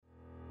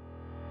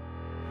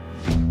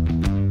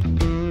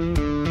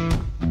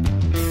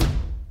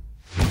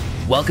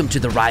Welcome to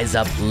the Rise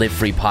Up, Live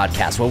Free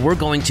podcast, where we're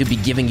going to be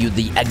giving you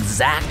the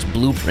exact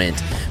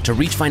blueprint to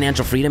reach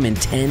financial freedom in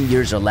 10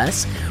 years or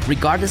less,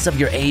 regardless of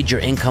your age, your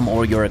income,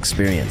 or your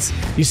experience.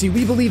 You see,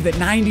 we believe that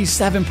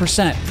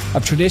 97%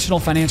 of traditional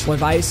financial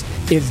advice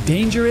is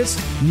dangerous,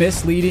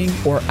 misleading,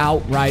 or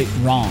outright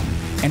wrong.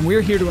 And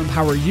we're here to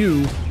empower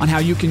you on how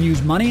you can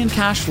use money and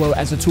cash flow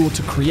as a tool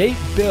to create,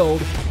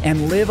 build,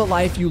 and live a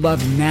life you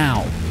love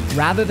now,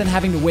 rather than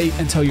having to wait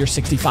until you're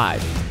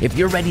 65. If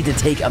you're ready to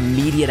take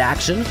immediate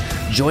action,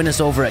 join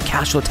us over at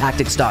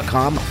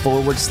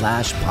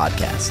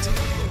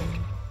cashflowtactics.com/podcast.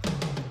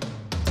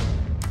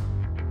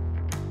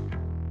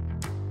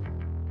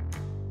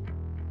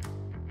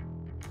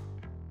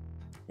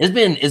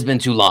 It's been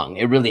too long.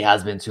 It really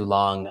has been too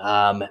long.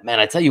 Man,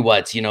 I tell you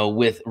what,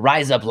 with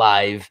Rise Up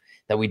Live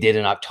that we did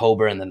in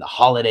October and then the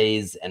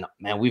holidays, and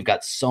man, we've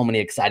got so many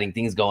exciting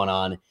things going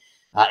on.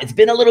 It's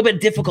been a little bit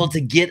difficult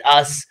to get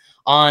us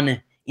in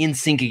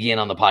sync again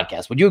on the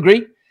podcast. Would you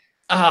agree?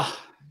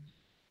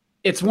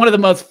 It's one of the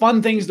most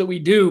fun things that we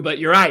do, but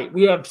you're right.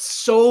 We have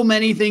so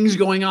many things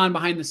going on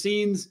behind the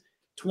scenes.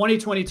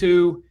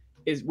 2022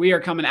 we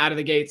are coming out of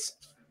the gates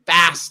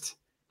fast,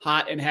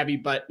 hot and heavy,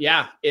 but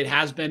yeah, it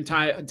has been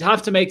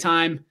tough to make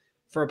time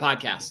for a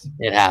podcast.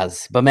 It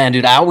has. But man,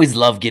 dude, I always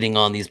love getting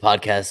on these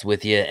podcasts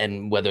with you.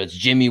 And whether it's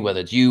Jimmy,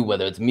 whether it's you,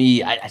 whether it's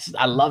me,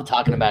 I love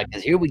talking about it,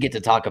 because here we get to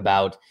talk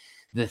about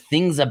the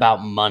things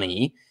about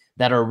money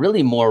that are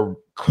really more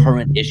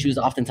current issues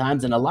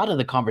oftentimes. And a lot of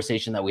the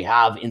conversation that we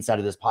have inside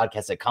of this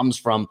podcast, it comes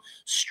from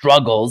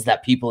struggles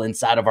that people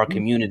inside of our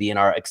community and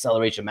our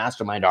Acceleration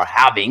Mastermind are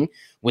having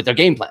with their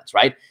game plans,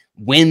 right?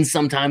 Wins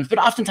sometimes, but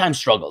oftentimes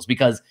struggles,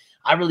 because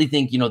I really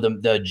think,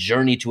 the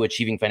journey to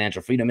achieving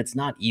financial freedom, it's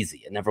not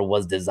easy. It never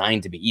was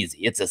designed to be easy.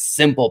 It's a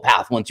simple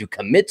path once you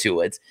commit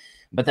to it,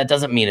 but that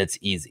doesn't mean it's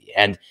easy.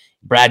 And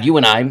Brad, you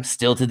and I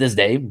still to this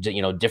day,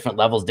 different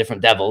levels,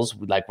 different devils,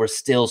 we're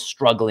still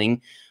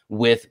struggling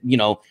with,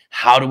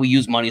 how do we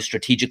use money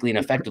strategically and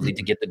effectively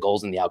to get the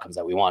goals and the outcomes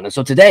that we want. And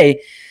so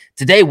today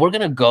we're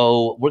going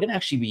to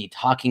actually be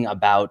talking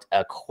about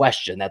a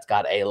question that's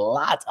got a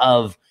lot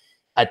of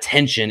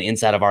attention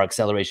inside of our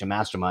Acceleration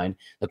Mastermind.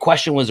 The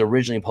question was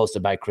originally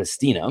posted by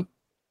Christina,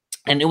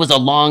 and it was a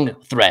long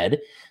thread,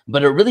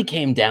 but it really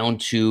came down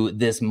to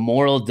this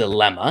moral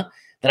dilemma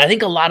that I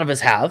think a lot of us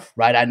have,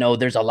 right? I know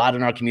there's a lot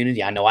in our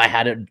community. I know I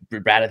had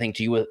it, Brad, I think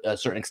to you a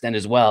certain extent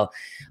as well.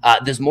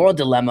 This moral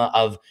dilemma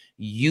of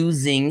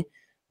using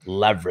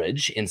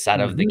leverage inside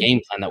of the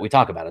game plan that we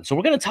talk about. And so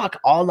we're going to talk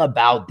all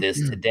about this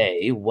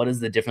today. What is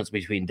the difference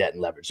between debt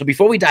and leverage? So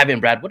before we dive in,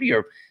 Brad, what are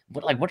your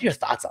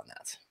thoughts on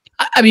that?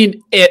 I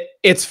mean,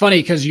 it's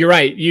funny because you're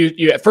right.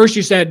 You at first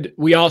you said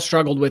we all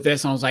struggled with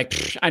this, and I was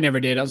like, I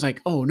never did. I was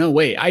like, oh no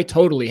way, I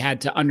totally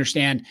had to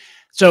understand.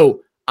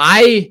 So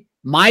my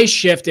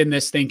shift in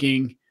this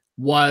thinking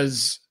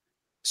was,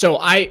 so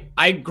I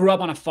grew up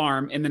on a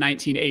farm in the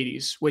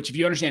 1980s, which if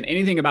you understand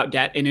anything about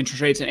debt and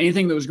interest rates and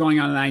anything that was going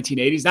on in the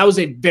 1980s, that was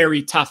a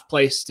very tough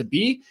place to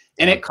be,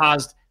 and it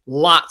caused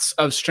lots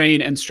of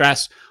strain and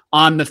stress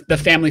on the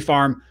family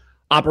farm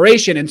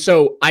operation. And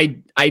so I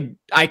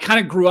kind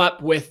of grew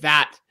up with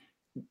that,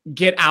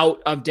 get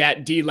out of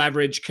debt,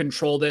 deleverage,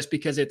 control this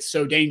because it's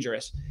so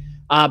dangerous.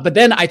 But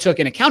then I took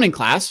an accounting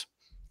class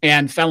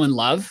and fell in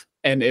love,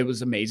 and it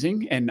was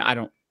amazing. And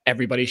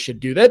everybody should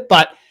do that.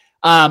 But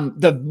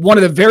one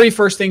of the very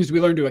first things we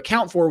learned to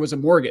account for was a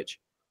mortgage.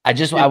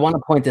 I want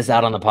to point this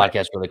out on the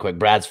podcast really quick.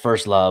 Brad's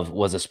first love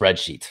was a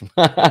spreadsheet.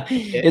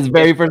 His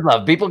very first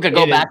love. People could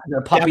go back to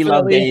their puppy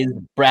love days.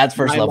 Brad's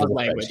first love was a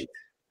spreadsheet.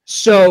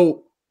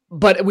 So,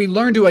 but we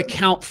learned to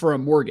account for a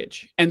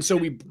mortgage. And so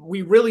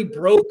we really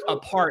broke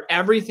apart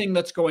everything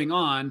that's going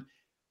on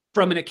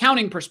from an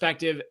accounting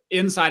perspective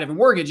inside of a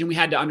mortgage. And we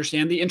had to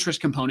understand the interest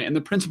component and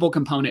the principal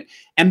component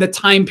and the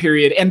time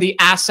period and the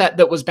asset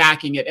that was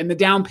backing it and the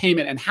down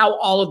payment and how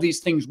all of these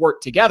things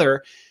work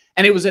together.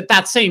 And it was at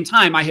that same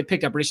time I had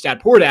picked up Rich Dad,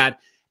 Poor Dad.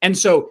 And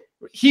so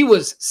he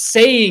was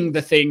saying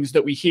the things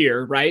that we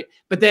hear, right?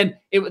 But then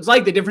it was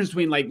like the difference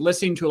between like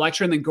listening to a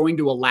lecture and then going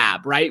to a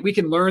lab, right? We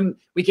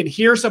can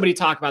hear somebody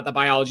talk about the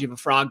biology of a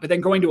frog, but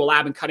then going to a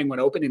lab and cutting one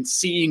open and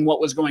seeing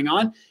what was going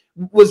on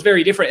was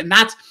very different. And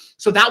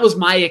that was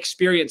my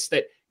experience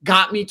that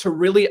got me to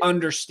really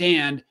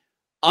understand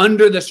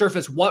under the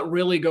surface what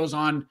really goes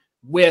on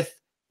with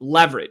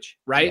leverage,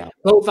 right? Yeah.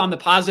 Both on the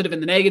positive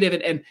and the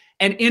negative.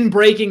 And in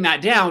breaking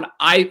that down,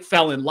 I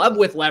fell in love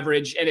with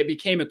leverage, and it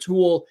became a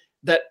tool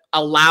that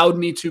allowed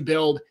me to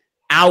build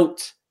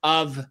out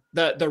of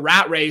the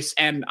rat race.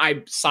 And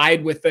I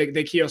side with the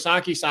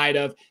Kiyosaki side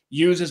of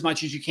use as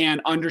much as you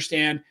can,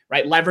 understand,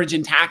 right? Leverage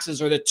and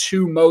taxes are the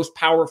two most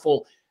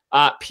powerful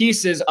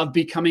pieces of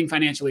becoming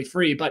financially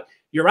free. But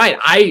you're right.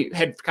 I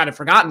had kind of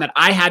forgotten that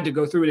I had to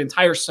go through an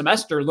entire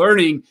semester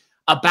learning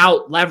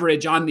about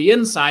leverage on the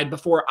inside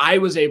before I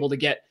was able to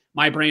get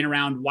my brain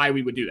around why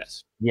we would do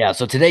this. Yeah.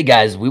 So today,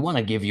 guys, we want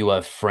to give you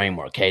a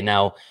framework. Okay.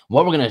 Now,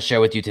 what we're going to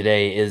share with you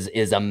today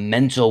is a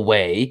mental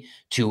way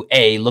to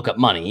A, look at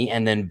money,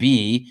 and then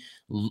B,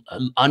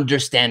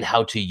 understand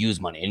how to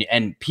use money.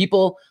 And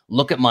people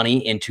look at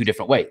money in two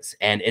different ways.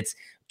 And it's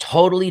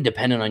totally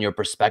dependent on your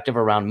perspective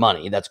around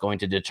money that's going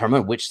to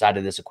determine which side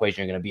of this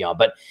equation you're going to be on.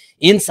 But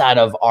inside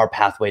of our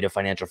pathway to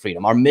financial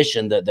freedom, our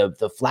mission,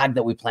 the flag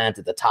that we plant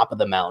at the top of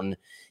the mountain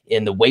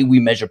in the way we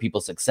measure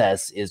people's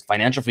success is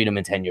financial freedom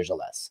in 10 years or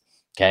less.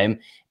 Okay.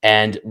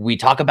 And we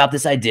talk about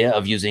this idea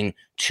of using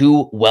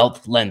two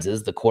wealth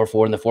lenses, the core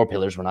four and the four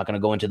pillars. We're not going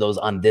to go into those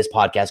on this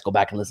podcast. Go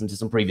back and listen to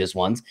some previous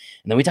ones.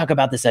 And then we talk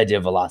about this idea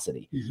of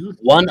velocity.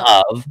 One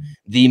of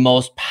the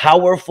most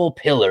powerful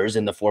pillars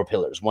in the four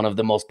pillars, one of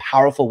the most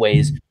powerful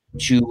ways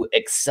to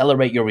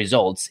accelerate your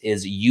results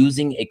is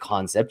using a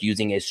concept,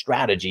 using a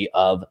strategy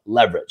of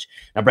leverage.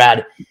 Now,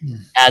 Brad,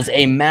 as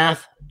a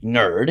math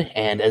nerd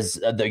and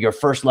as your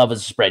first love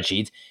is a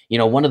spreadsheet,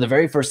 one of the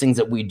very first things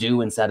that we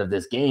do inside of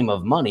this game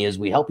of money is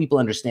we help people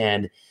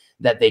understand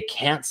that they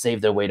can't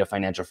save their way to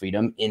financial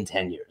freedom in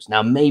 10 years.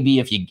 Now, maybe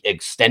if you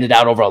extend it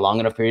out over a long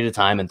enough period of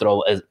time and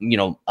throw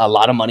a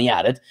lot of money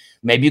at it,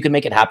 maybe you can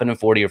make it happen in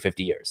 40 or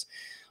 50 years.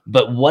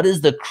 But what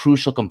is the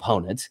crucial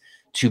component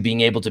to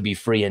being able to be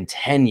free in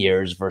 10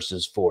 years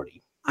versus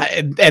 40?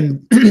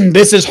 And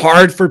this is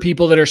hard for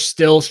people that are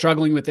still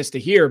struggling with this to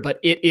hear, but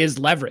it is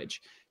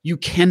leverage. You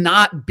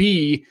cannot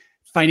be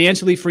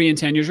financially free in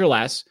 10 years or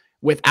less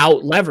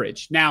without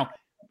leverage. Now,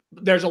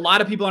 there's a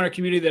lot of people in our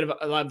community that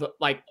have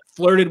like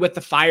flirted with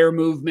the FIRE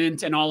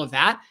movement and all of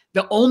that.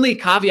 The only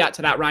caveat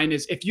to that, Ryan,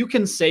 is if you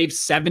can save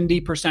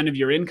 70% of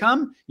your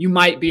income, you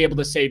might be able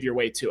to save your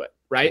way to it,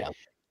 right?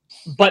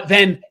 Yeah. But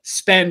then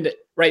spend,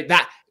 right,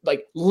 that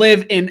like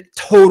live in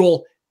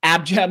total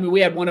abject. I mean,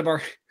 we had one of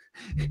our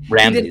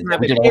Ramsey, he didn't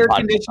have an air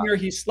conditioner.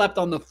 He slept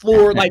on the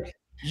floor. Like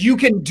you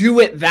can do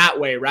it that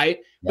way, right?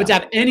 Yeah. But to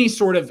have any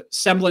sort of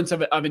semblance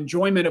of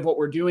enjoyment of what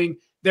we're doing,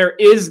 there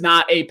is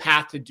not a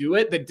path to do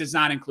it that does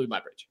not include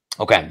leverage.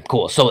 Okay,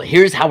 cool. So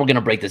here's how we're going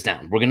to break this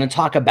down. We're going to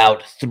talk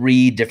about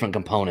 3 different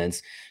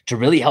components to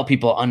really help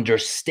people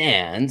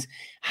understand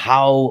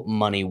how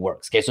money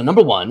works. Okay, so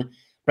number 1,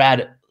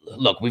 Brad,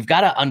 look, we've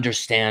got to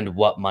understand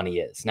what money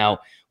is. Now,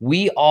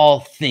 we all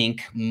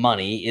think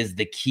money is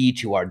the key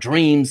to our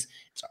dreams,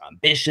 it's our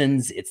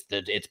ambitions, it's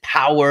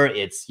power,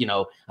 it's,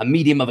 a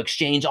medium of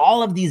exchange,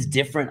 all of these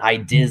different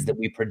ideas that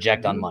we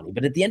project on money.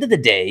 But at the end of the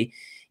day,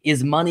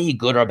 is money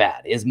good or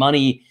bad? Is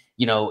money,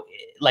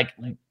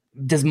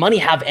 does money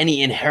have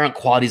any inherent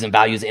qualities and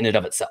values in and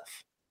of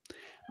itself?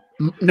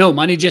 No,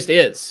 money just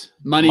is.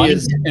 Money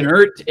is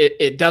inert.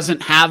 It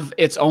doesn't have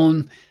its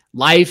own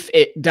life.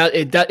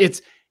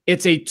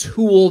 It's a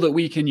tool that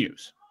we can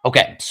use.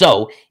 Okay,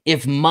 so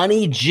if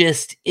money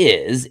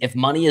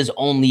is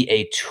only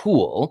a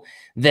tool,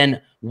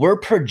 then we're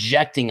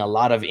projecting a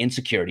lot of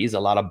insecurities, a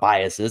lot of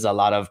biases, a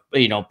lot of,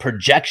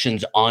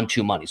 projections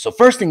onto money. So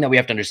first thing that we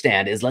have to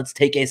understand is let's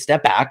take a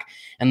step back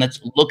and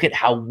let's look at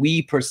how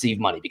we perceive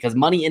money, because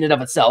money in and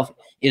of itself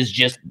is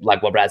just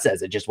like what Brad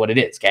says, it's just what it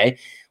is, okay?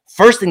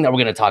 First thing that we're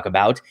going to talk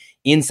about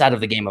inside of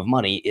the game of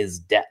money is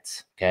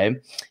debt, okay?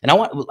 And I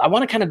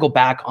want to kind of go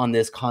back on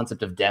this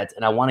concept of debt,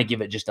 and I want to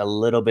give it just a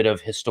little bit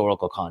of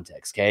historical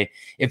context, okay?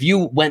 If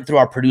you went through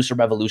our Producer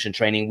Revolution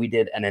training, we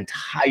did an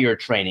entire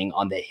training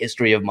on the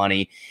history of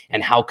money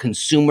and how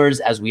consumers,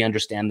 as we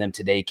understand them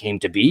today, came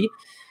to be.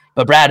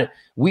 But Brad,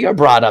 we are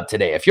brought up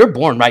today. If you're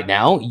born right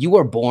now, you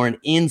are born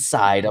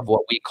inside of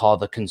what we call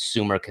the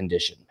consumer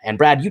condition. And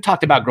Brad, you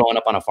talked about growing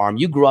up on a farm.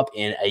 You grew up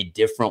in a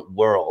different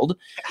world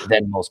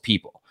than most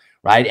people,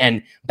 right?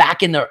 And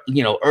back in the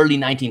early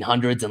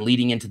 1900s and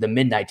leading into the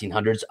mid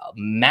 1900s,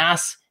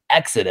 mass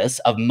exodus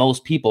of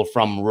most people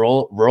from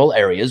rural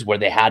areas where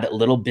they had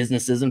little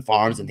businesses and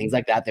farms and things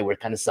like that. They were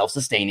kind of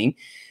self-sustaining.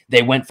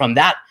 They went from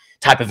that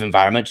type of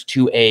environment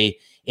to a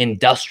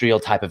industrial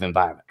type of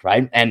environment,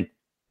 right? And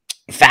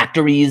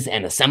factories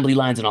and assembly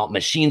lines and all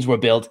machines were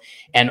built.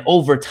 And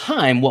over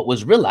time, what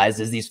was realized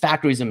is these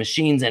factories and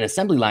machines and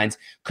assembly lines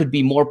could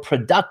be more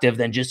productive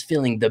than just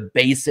filling the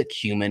basic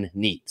human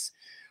needs,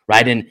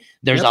 right? And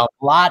there's a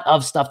lot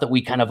of stuff that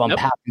we kind of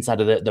unpack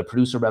inside of the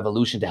Producer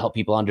Revolution to help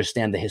people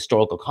understand the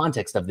historical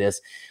context of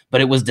this.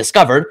 But it was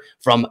discovered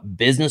from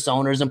business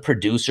owners and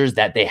producers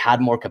that they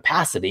had more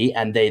capacity,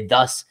 and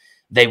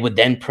they would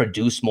then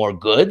produce more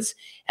goods.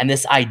 And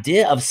this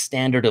idea of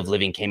standard of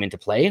living came into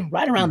play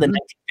right around the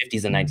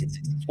 1950s and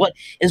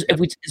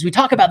 1960s. As we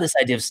talk about this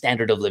idea of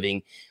standard of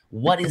living,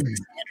 what is the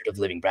standard of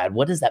living, Brad?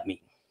 What does that mean?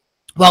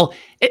 Well,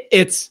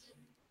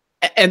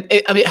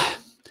 I mean,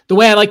 the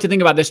way I like to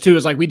think about this too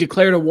is like we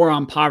declared a war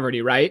on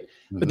poverty, right?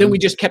 But then we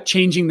just kept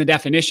changing the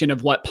definition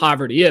of what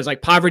poverty is.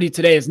 Like poverty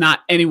today is not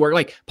anywhere.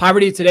 Like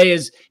poverty today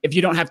is if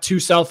you don't have 2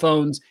 cell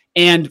phones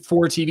and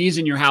 4 TVs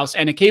in your house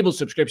and a cable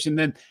subscription,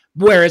 then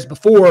whereas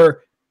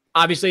before,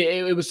 obviously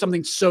it was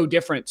something so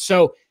different.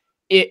 So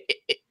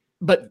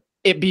but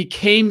it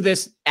became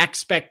this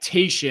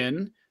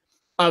expectation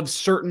of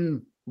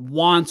certain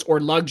wants or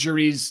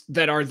luxuries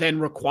that are then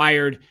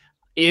required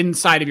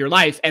inside of your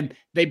life, and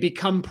they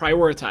become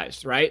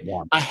prioritized, right?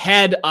 Yeah.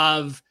 Ahead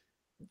of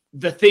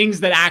the things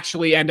that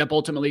actually end up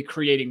ultimately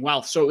creating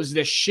wealth. So it was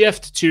this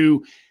shift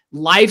to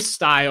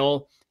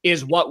lifestyle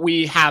is what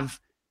we have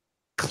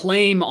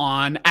claim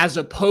on, as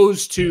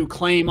opposed to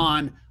claim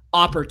on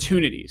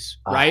opportunities,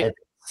 right?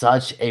 It's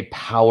such a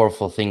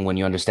powerful thing when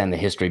you understand the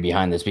history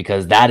behind this,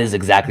 because that is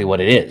exactly what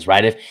it is,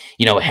 right? If,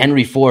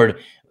 Henry Ford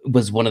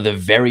was one of the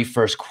very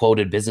first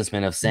quoted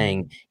businessmen of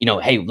saying,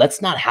 hey,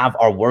 let's not have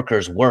our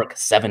workers work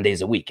 7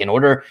 days a week. In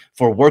order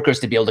for workers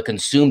to be able to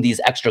consume these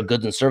extra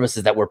goods and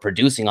services that we're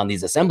producing on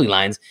these assembly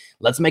lines,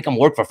 let's make them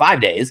work for 5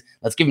 days.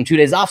 Let's give them 2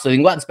 days off so they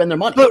can go out and spend their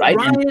money. But right?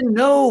 Ryan,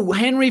 no,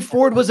 Henry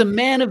Ford was a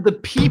man of the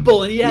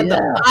people, and he had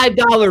the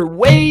 $5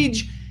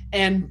 wage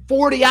and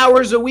 40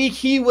 hours a week.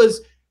 He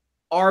was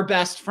our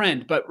best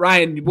friend. But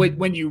Ryan,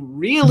 when you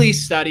really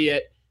study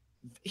it,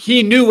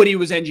 he knew what he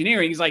was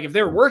engineering. He's like, if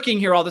they're working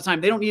here all the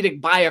time, they don't need to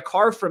buy a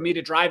car from me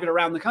to drive it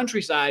around the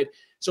countryside.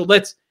 So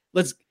let's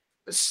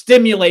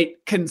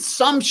stimulate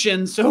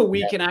consumption so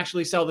we can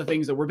actually sell the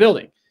things that we're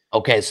building.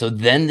 Okay, so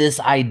then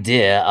this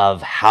idea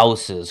of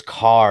houses,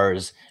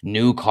 cars,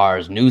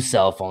 new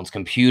cell phones,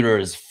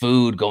 computers,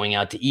 food, going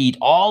out to eat,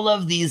 all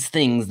of these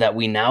things that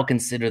we now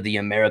consider the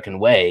American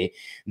way,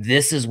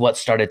 this is what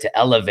started to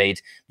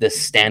elevate the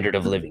standard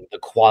of living, the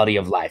quality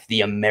of life,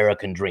 the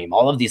American dream,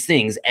 all of these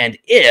things. And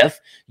if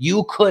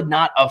you could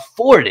not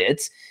afford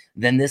it,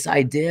 then this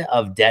idea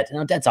of debt,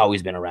 debt's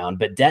always been around,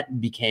 but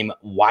debt became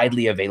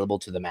widely available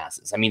to the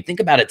masses. I mean, think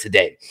about it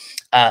today.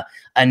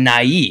 A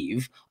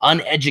naive,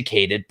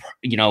 uneducated,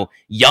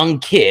 young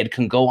kid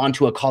can go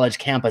onto a college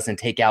campus and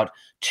take out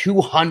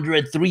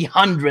 $200,000,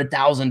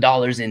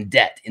 $300,000 in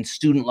debt, in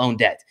student loan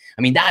debt.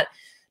 I mean,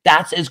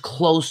 that's as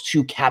close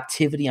to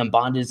captivity and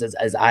bondage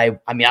as I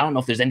don't know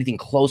if there's anything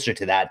closer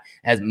to that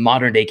as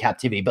modern day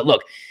captivity. But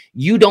look,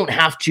 you don't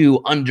have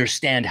to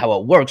understand how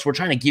it works. We're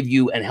trying to give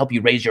you and help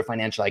you raise your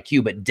financial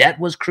IQ. But debt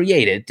was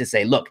created to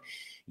say, look,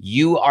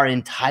 you are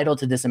entitled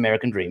to this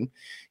American dream.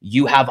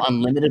 You have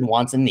unlimited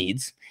wants and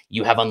needs.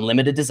 You have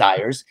unlimited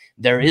desires.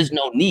 There is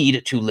no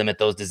need to limit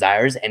those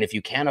desires. And if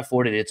you can't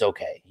afford it, it's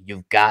okay.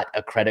 You've got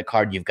a credit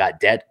card. You've got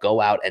debt.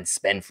 Go out and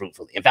spend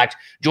fruitfully. In fact,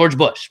 George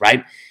Bush,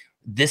 right?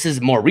 This is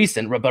more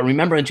recent, but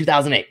remember in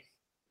 2008,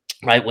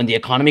 right, when the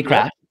economy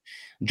crashed,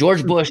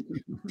 George Bush,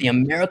 the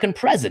American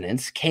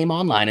president, came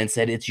online and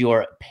said, it's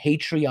your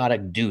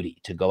patriotic duty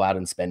to go out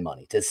and spend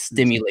money, to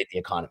stimulate the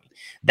economy.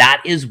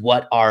 That is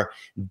what our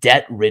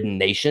debt-ridden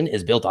nation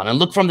is built on. And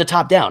look from the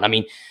top down. I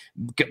mean,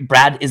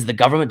 Brad, does the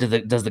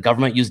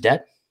government use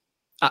debt?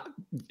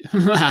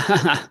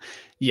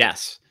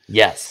 Yes.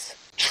 Yes.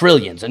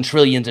 Trillions and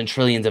trillions and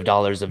trillions of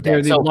dollars of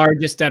debt. They're the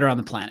largest debtor on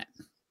the planet.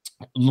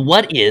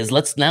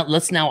 Let's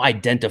now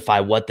identify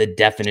what the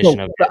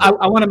definition of debt is.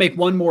 I want to make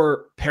one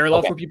more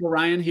parallel for people,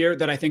 Ryan, here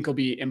that I think will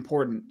be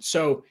important.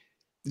 So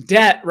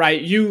debt,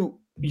 right? You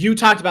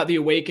talked about the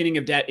awakening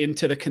of debt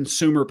into the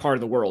consumer part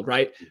of the world,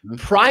 right? Mm-hmm.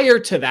 Prior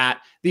to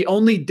that, the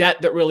only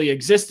debt that really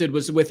existed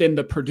was within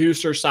the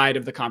producer side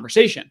of the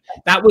conversation.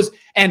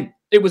 And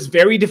it was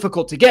very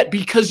difficult to get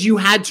because you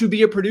had to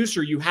be a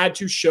producer. You had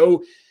to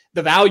show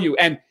the value,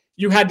 and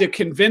you had to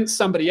convince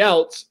somebody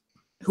else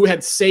who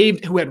had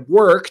saved, who had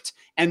worked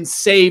and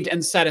saved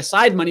and set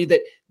aside money,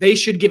 that they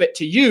should give it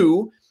to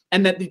you,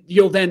 and that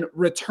you'll then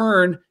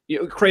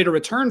create a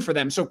return for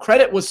them. So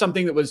credit was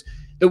something that was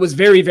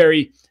very,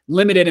 very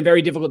limited and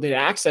very difficult to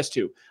get access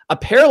to. A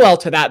parallel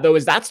to that, though,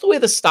 is that's the way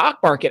the stock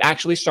market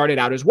actually started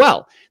out as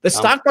well. The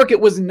stock market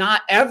was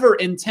not ever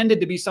intended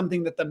to be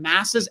something that the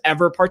masses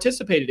ever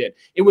participated in.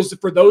 It was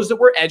for those that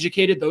were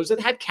educated, those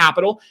that had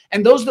capital,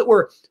 and those that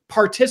were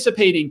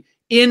participating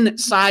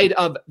inside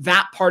of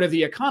that part of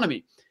the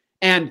economy.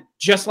 And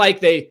just like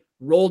they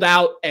rolled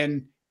out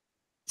and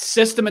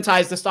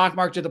systematized the stock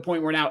market to the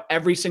point where now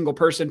every single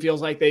person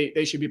feels like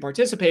they should be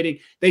participating,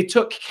 they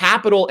took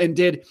capital and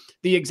did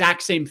the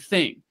exact same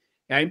thing.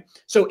 Okay.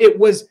 So it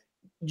was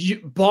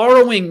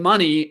borrowing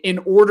money in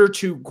order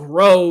to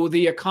grow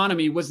the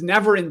economy was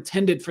never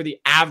intended for the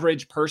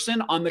average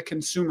person on the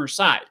consumer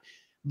side.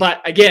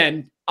 But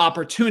again,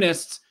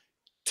 opportunists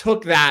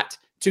took that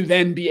to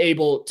then be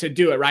able to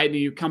do it, right? And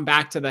you come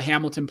back to the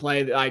Hamilton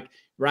play, like,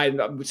 right,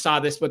 we saw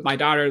this with my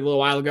daughter a little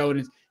while ago,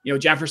 and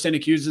Jefferson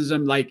accuses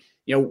him, like,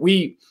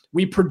 we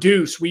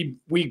produce, we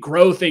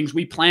grow things,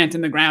 we plant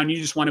in the ground, you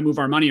just want to move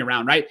our money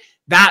around, right?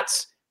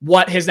 That's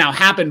what has now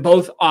happened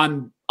both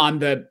on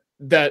the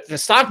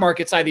stock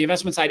market side, the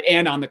investment side,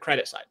 and on the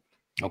credit side.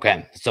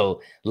 Okay,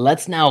 so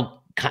let's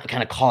now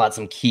kind of call out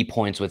some key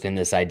points within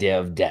this idea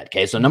of debt.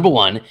 Okay, so number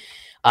one,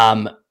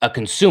 a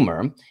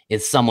consumer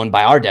is someone,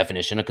 by our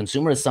definition, a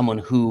consumer is someone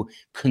who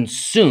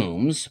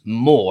consumes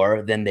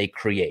more than they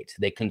create.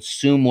 They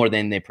consume more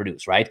than they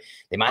produce, right?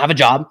 They might have a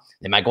job,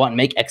 they might go out and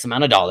make X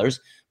amount of dollars,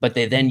 but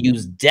they then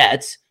use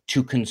debt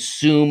to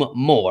consume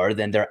more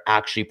than they're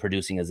actually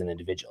producing as an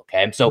individual.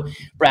 Okay. So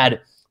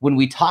Brad, when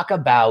we talk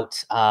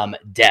about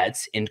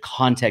debt in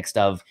context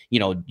of,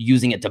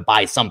 using it to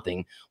buy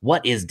something,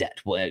 what is debt?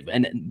 Well,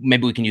 and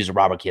maybe we can use a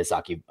Robert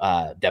Kiyosaki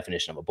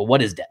definition of it, but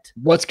what is debt?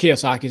 What's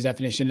Kiyosaki's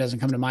definition? It doesn't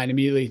come to mind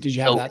immediately. Did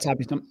you have that top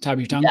of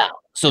your tongue? Yeah.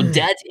 So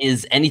debt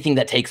is anything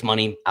that takes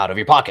money out of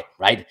your pocket,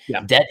 right?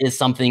 Yeah. Debt is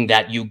something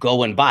that you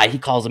go and buy. He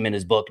calls them in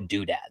his book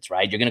doodads,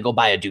 right? You're going to go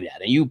buy a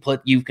doodad, and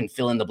you can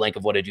fill in the blank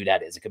of what a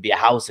doodad is. It could be a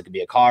house, it could be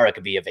a car, it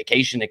could be a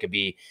vacation, it could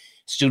be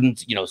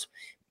students,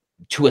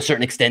 to a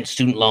certain extent,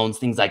 student loans,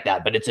 things like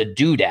that. But it's a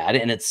doodad,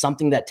 and it's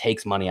something that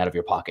takes money out of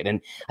your pocket. And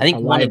I think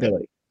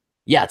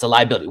it's a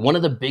liability. One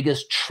of the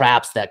biggest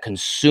traps that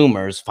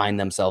consumers find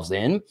themselves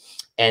in,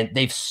 and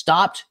they've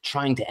stopped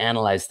trying to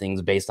analyze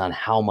things based on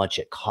how much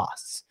it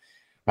costs.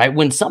 Right?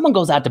 When someone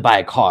goes out to buy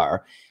a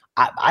car,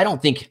 I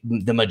don't think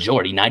the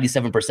majority,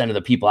 97% of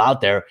the people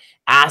out there,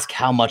 ask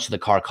how much the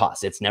car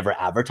costs. It's never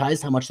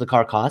advertised how much the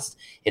car costs.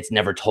 It's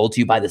never told to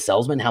you by the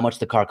salesman how much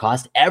the car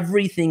costs.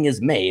 Everything is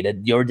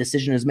made, your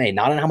decision is made,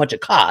 not on how much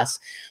it costs,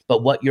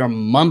 but what your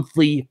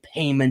monthly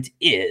payment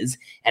is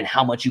and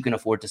how much you can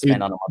afford to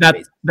spend on a monthly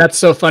basis. That's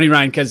so funny,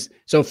 Ryan, because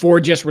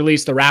Ford just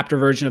released the Raptor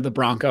version of the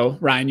Bronco.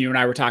 Ryan, you and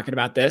I were talking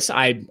about this.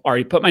 I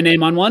already put my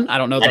name on one. I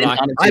don't know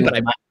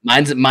but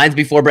mine's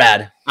before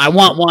Brad. I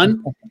want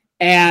one.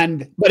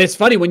 But it's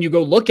funny when you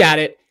go look at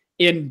it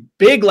in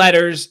big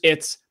letters,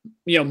 it's,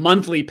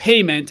 monthly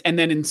payment. And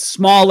then in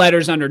small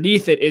letters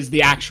underneath it is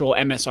the actual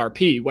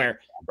MSRP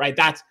right.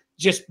 That's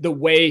just the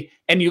way.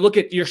 And you look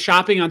at your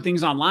shopping on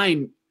things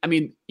online. I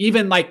mean,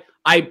 even like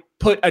I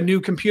put a new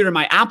computer in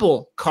my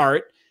Apple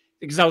cart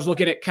because I was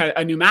looking at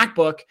a new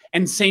MacBook,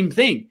 and same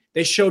thing.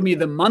 They showed me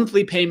the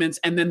monthly payments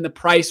and then the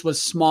price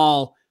was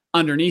small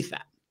underneath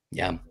that.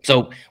 Yeah.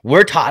 So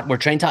we're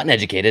trained, taught, and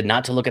educated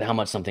not to look at how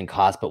much something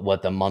costs, but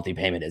what the monthly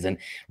payment is. And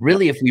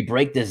really, if we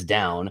break this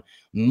down,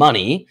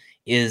 money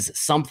is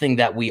something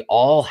that we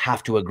all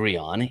have to agree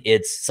on.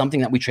 It's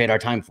something that we trade our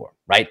time for,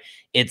 right?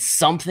 It's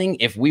something,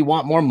 if we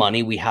want more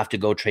money, we have to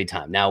go trade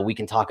time. Now we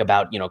can talk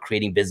about,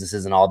 creating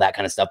businesses and all that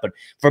kind of stuff. But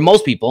for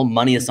most people,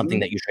 money is something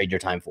that you trade your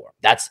time for.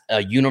 That's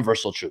a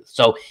universal truth.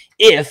 So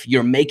if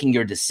you're making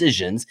your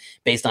decisions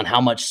based on how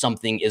much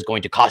something is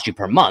going to cost you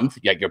per month,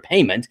 your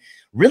payment,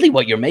 really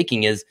what you're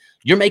making is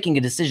you're making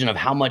a decision of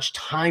how much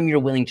time you're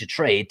willing to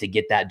trade to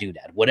get that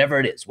doodad, whatever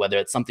it is, whether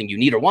it's something you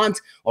need or want,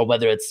 or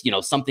whether it's,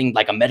 something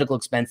like a medical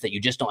expense that you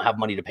just don't have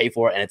money to pay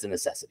for and it's a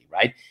necessity,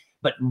 right?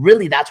 But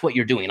really, that's what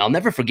you're doing. And I'll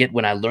never forget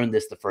when I learned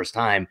this the first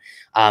time.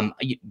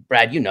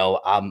 Brad,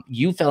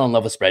 you fell in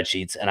love with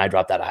spreadsheets and I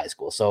dropped out of high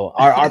school. So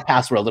our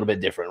paths were a little bit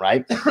different,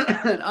 right?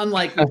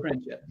 Unlike the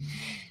friendship.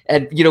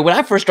 And, when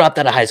I first dropped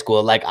out of high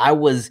school,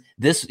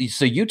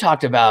 so you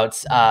talked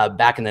about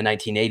back in the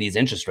 1980s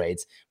interest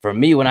rates. For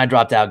me, when I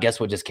dropped out,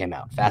 guess what just came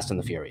out? Fast and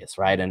the Furious,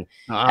 right? And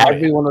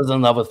everyone was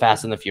in love with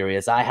Fast and the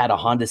Furious. I had a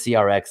Honda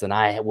CRX and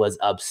I was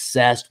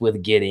obsessed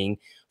with getting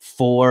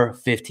 4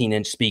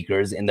 15-inch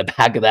speakers in the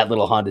back of that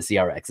little Honda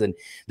CRX. And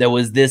there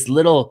was this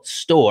little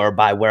store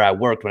by where I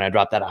worked when I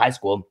dropped out of high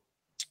school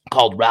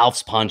called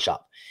Ralph's Pawn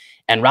Shop.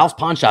 And Ralph's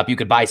Pawn Shop, you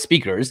could buy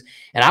speakers.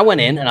 And I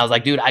went in and I was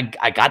like, dude,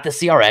 I got the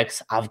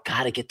CRX. I've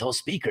got to get those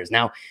speakers.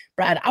 Now,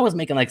 Brad, I was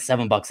making like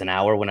 $7 an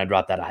hour when I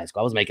dropped out of high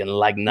school. I was making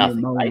like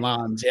nothing. Right?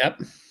 Lawns, yep.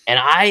 And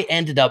I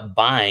ended up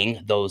buying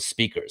those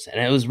speakers.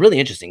 And it was really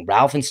interesting.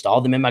 Ralph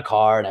installed them in my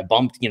car and I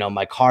bumped,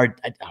 my car,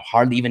 I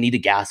hardly even needed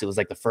gas. It was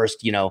like the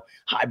first,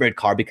 hybrid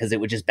car because it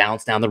would just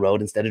bounce down the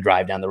road instead of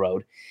drive down the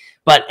road.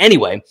 But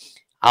anyway,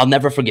 I'll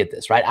never forget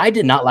this, right? I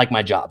did not like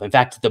my job. In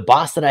fact, the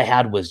boss that I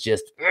had was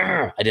just,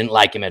 I didn't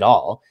like him at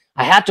all.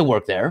 I had to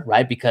work there,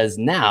 right? Because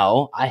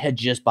now I had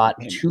just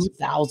bought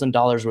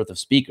 $2,000 worth of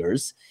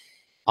speakers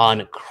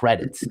on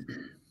credit.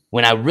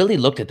 When I really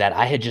looked at that,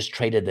 I had just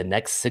traded the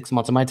next 6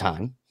 months of my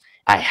time.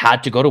 I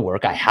had to go to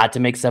work. I had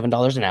to make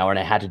 $7 an hour and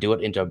I had to do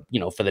it into,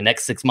 for the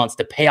next 6 months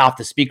to pay off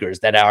the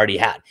speakers that I already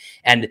had.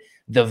 And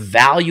the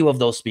value of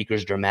those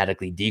speakers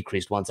dramatically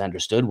decreased once I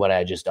understood what I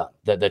had just done,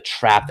 the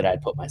trap that I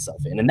had put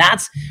myself in. And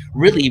that's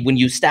really when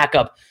you stack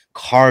up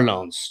car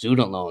loans,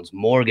 student loans,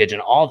 mortgage,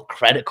 and all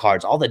credit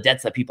cards, all the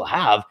debts that people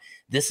have.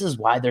 This is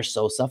why they're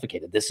so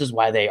suffocated. This is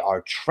why they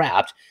are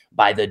trapped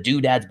by the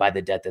doodads, by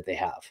the debt that they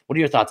have. What are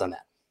your thoughts on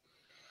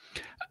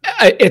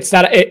that? It's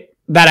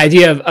that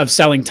idea of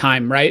selling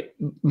time, right?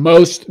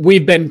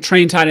 We've been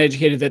trained, taught, and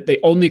educated that the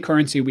only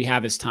currency we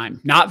have is time,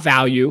 not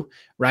value,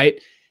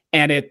 right?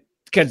 And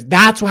because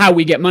that's how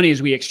we get money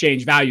is we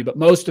exchange value. But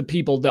most of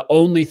people, the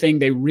only thing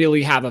they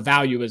really have a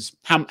value is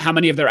how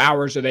many of their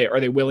hours are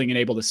they willing and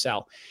able to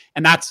sell.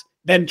 And that's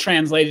then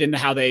translated into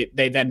how they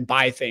then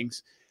buy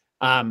things.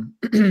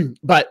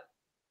 But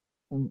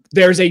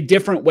there's a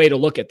different way to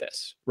look at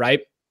this, right?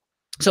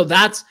 So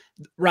that's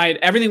right.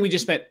 Everything we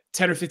just spent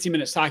 10 or 15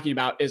 minutes talking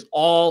about is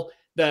all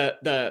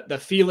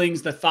the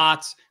feelings, the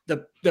thoughts,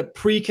 the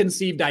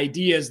preconceived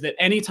ideas that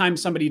anytime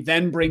somebody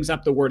then brings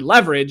up the word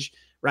leverage,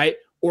 right?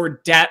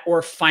 Or debt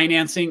or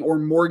financing or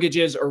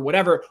mortgages or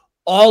whatever,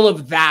 all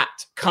of that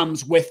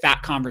comes with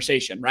that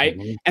conversation, right?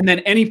 Mm-hmm. And then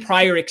any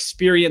prior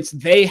experience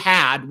they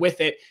had with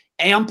it,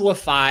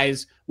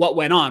 amplifies what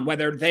went on,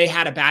 whether they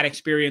had a bad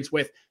experience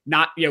with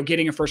not,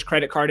 getting a first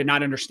credit card and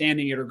not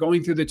understanding it, or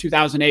going through the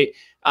 2008,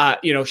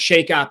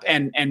 shakeup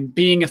and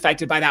being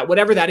affected by that,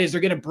 whatever that is,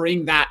 they're going to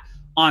bring that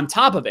on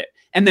top of it.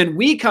 And then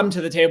we come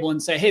to the table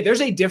and say, hey,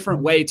 there's a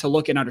different way to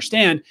look and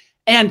understand.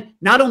 And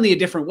not only a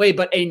different way,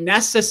 but a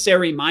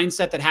necessary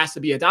mindset that has to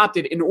be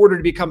adopted in order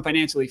to become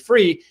financially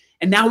free.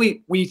 And now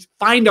we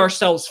find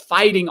ourselves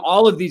fighting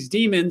all of these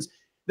demons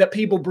that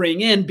people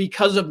bring in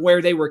because of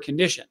where they were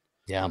conditioned.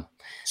 Yeah.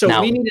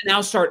 So we need to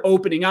now start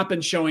opening up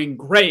and showing,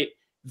 great,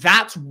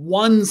 that's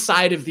one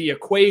side of the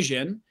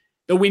equation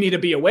that we need to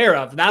be aware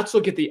of. Let's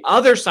look at the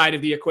other side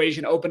of the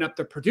equation, open up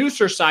the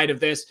producer side of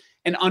this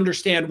and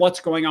understand what's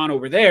going on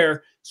over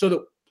there, so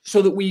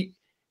that we,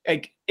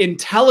 like,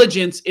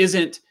 intelligence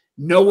isn't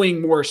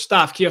knowing more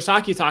stuff.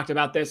 Kiyosaki talked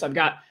about this. I've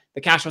got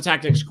the Cash Flow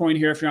Tactics coin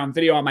here if you're on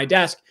video on my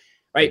desk,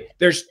 right?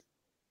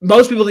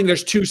 Most people think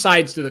there's two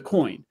sides to the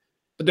coin,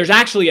 but there's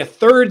actually a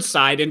third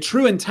side, and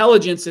true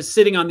intelligence is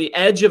sitting on the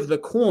edge of the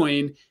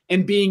coin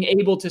and being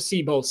able to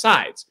see both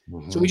sides.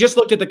 Mm-hmm. So we just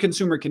looked at the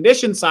consumer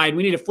condition side.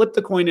 We need to flip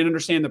the coin and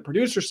understand the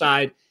producer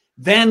side,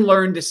 then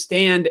learn to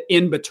stand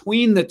in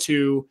between the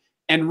two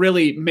and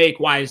really make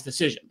wise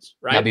decisions,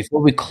 right? Now,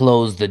 before we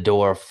close the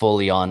door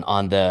fully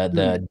on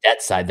the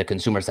debt side, the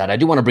consumer side, I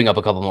do want to bring up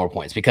a couple more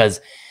points,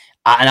 because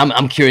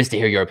I'm curious to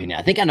hear your opinion.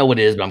 I think I know what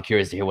it is, but I'm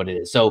curious to hear what it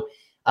is. So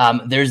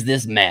there's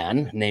this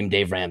man named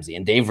Dave Ramsey,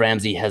 and Dave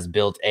Ramsey has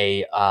built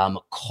a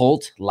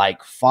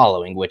cult-like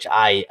following, which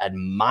I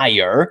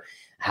admire.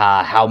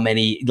 How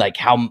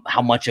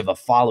much of a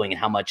following and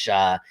how much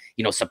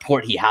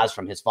support he has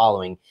from his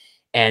following.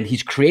 And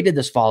he's created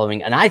this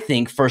following. And I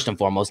think, first and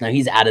foremost, now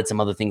he's added some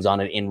other things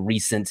on it in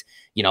recent,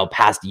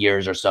 past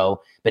years or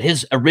so. But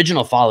his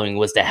original following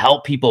was to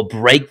help people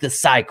break the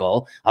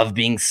cycle of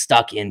being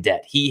stuck in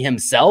debt. He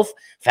himself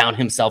found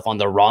himself on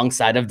the wrong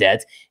side of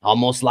debt,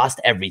 almost lost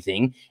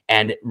everything,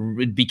 and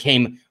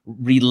became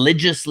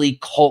religiously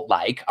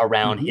cult-like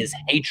around his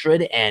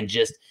hatred and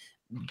just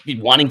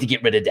wanting to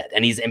get rid of debt.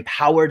 And he's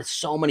empowered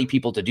so many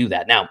people to do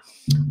that. Now,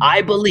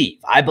 I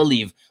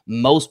believe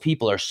most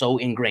people are so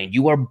ingrained.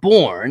 You are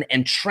born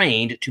and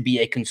trained to be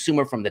a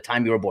consumer from the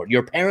time you were born.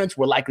 Your parents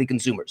were likely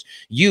consumers.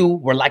 You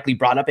were likely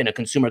brought up in a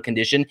consumer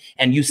condition,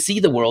 and you see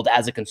the world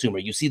as a consumer.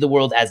 You see the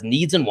world as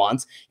needs and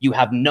wants. You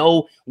have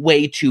no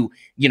way to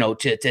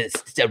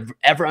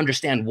ever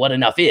understand what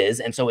enough is.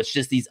 And so it's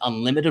just these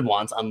unlimited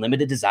wants,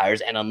 unlimited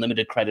desires, and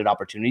unlimited credit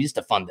opportunities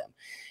to fund them.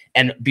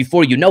 And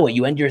before you know it,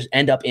 you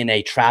end up in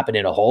a trap and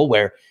in a hole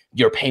where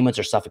your payments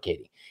are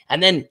suffocating.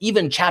 And then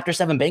even Chapter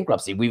 7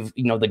 bankruptcy,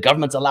 the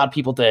government's allowed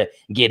people to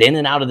get in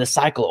and out of this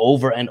cycle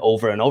over and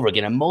over and over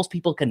again. And most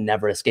people can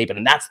never escape it.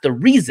 And that's the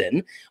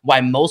reason why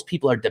most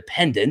people are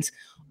dependent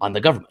on the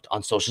government,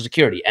 on Social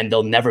Security, and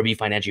they'll never be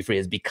financially free,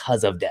 is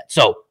because of debt.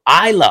 So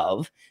I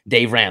love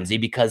Dave Ramsey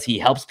because he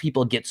helps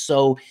people get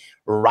so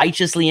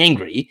righteously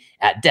angry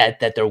at debt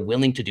that they're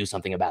willing to do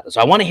something about it.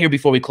 So I want to hear,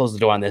 before we close the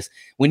door on this,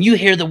 when you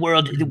hear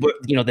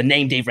the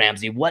name Dave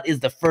Ramsey, what is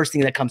the first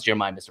thing that comes to your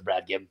mind, Mr.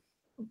 Brad Gibb?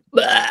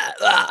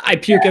 I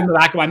puke in the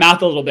back of my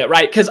mouth a little bit,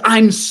 right? Because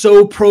I'm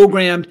so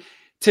programmed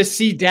to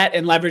see debt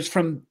and leverage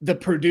from the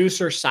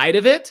producer side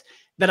of it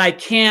that I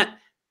can't,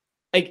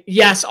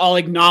 yes, I'll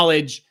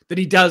acknowledge that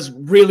he does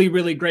really,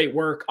 really great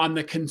work on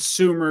the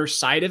consumer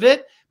side of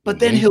it. But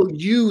then he'll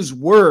use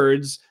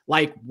words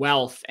like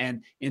wealth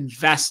and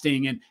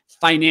investing and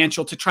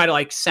financial to try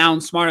to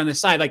sound smart on the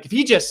side. Like if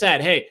he just said,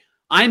 hey,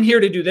 I'm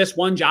here to do this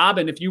one job,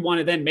 and if you want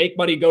to then make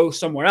money, go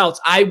somewhere else,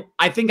 I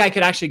think I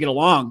could actually get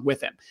along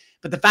with him.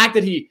 But the fact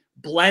that he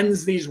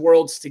blends these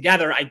worlds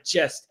together,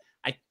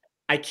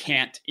 I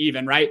can't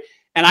even, right?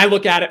 And I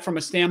look at it from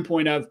a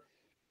standpoint of,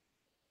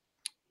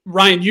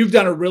 Ryan, you've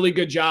done a really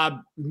good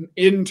job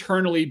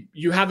internally.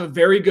 You have a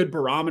very good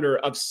barometer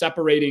of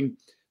separating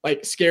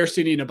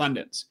scarcity and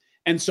abundance.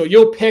 And so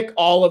you'll pick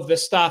all of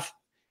this stuff,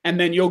 and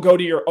then you'll go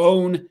to your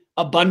own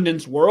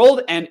abundance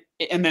world and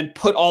then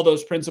put all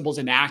those principles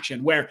into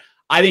action, where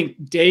I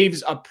think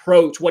Dave's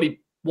approach, what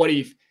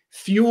he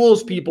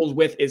fuels people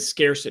with, is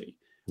scarcity,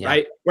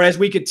 right? Whereas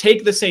we could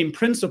take the same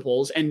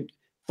principles and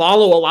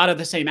follow a lot of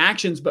the same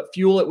actions, but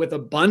fuel it with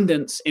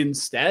abundance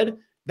instead.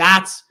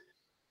 That's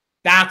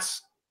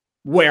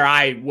where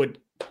I would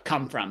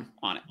come from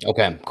on it.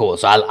 Okay, cool.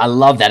 So I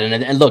love that.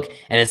 And look,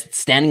 and it's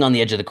standing on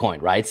the edge of the coin,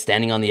 right?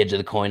 Standing on the edge of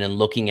the coin and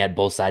looking at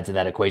both sides of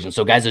that equation.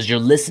 So guys, as you're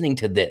listening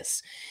to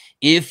this,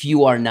 if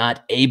you are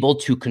not able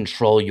to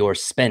control your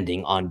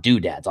spending on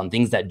doodads, on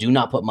things that do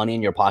not put money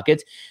in your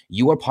pocket,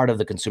 you are part of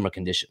the consumer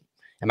condition.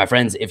 And my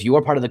friends, if you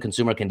are part of the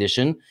consumer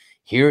condition,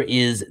 here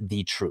is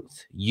the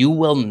truth. You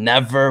will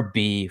never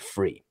be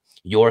free.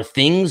 Your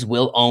things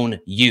will own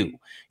you.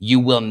 You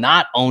will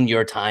not own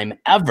your time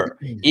ever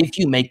if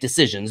you make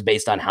decisions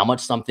based on how much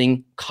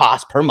something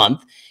costs per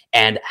month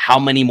and how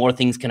many more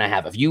things can I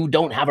have. If you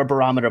don't have a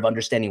barometer of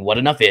understanding what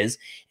enough is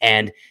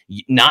and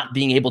not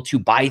being able to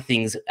buy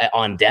things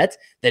on debt,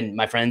 then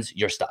my friends,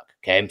 you're stuck.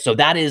 Okay. So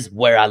that is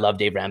where I love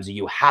Dave Ramsey.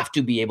 You have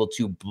to be able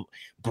to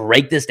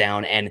break this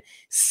down and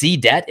see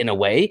debt in a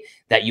way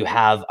that you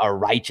have a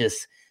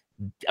righteous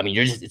I mean,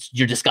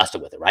 you're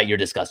disgusted with it, right? You're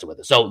disgusted with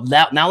it. So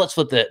now let's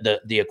flip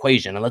the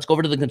equation and let's go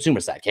over to the consumer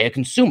side. Okay, a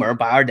consumer,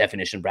 by our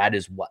definition, Brad,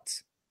 is what?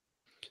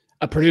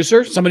 A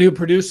producer, somebody who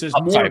produces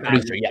more value.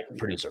 Producer. Yeah,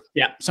 producer.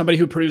 Yeah, somebody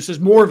who produces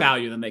more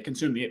value than they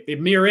consume. The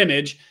mirror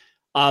image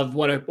of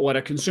what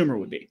a consumer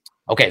would be.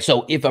 Okay,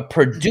 so if a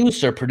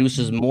producer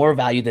produces more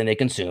value than they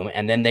consume,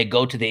 and then they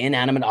go to the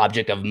inanimate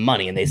object of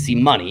money and they see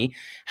money,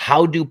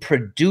 how do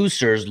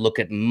producers look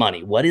at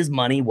money? What is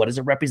money? What does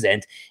it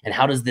represent? And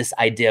how does this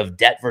idea of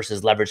debt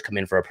versus leverage come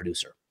in for a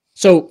producer?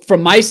 So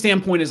from my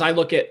standpoint, as I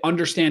look at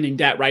understanding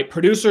debt, right?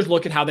 Producers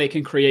look at how they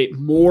can create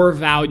more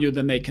value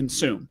than they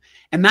consume.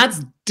 And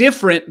that's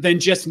different than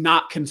just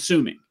not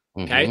consuming.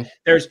 Okay.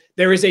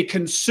 There is a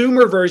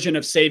consumer version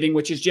of saving,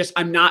 which is just,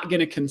 I'm not going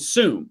to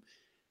consume.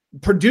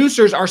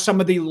 Producers are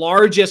some of the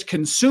largest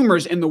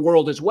consumers in the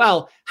world as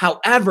well.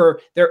 However,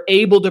 they're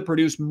able to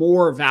produce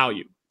more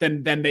value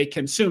than they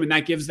consume, and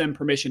that gives them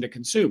permission to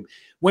consume.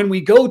 When we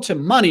go to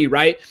money,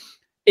 right?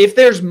 If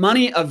there's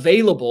money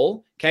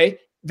available, okay,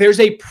 there's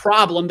a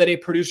problem that a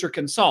producer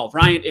can solve.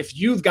 Ryan, if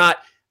you've got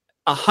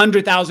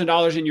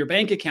 $100,000 in your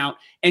bank account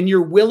and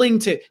you're willing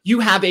to, you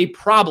have a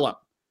problem,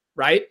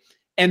 right?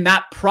 And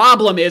that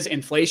problem is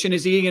inflation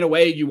is eating it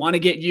away. You want to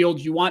get yield.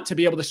 You want to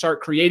be able to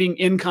start creating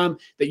income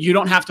that you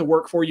don't have to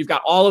work for. You've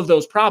got all of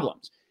those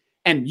problems.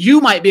 And you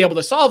might be able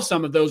to solve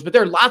some of those, but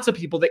there are lots of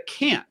people that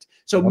can't.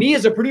 So me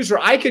as a producer,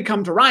 I could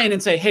come to Ryan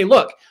and say, hey,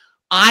 look,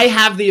 I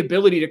have the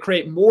ability to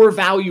create more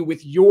value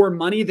with your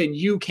money than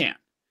you can.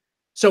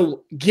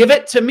 So give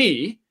it to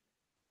me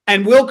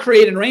and we'll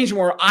create an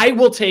arrangement where I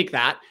will take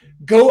that,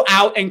 go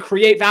out and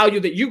create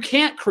value that you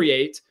can't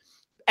create,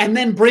 and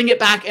then bring it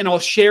back and I'll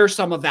share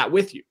some of that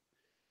with you.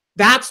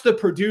 That's the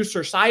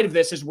producer side of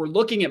this. Is we're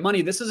looking at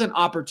money. This is an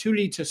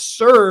opportunity to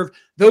serve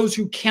those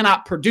who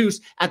cannot produce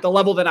at the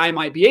level that I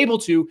might be able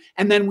to.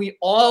 And then we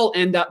all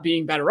end up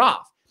being better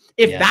off.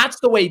 If that's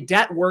the way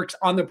debt works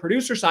on the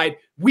producer side,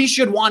 we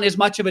should want as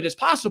much of it as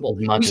possible.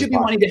 We should be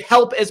wanting to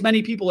help as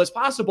many people as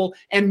possible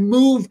and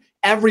move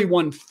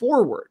everyone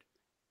forward.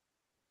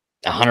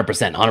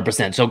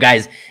 100%. So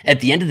guys, at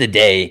the end of the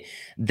day,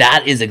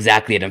 that is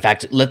exactly it. In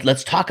fact,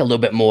 let's talk a little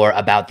bit more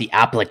about the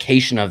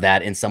application of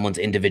that in someone's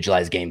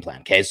individualized game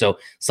plan. Okay. So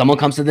someone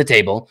comes to the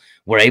table,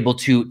 we're able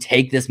to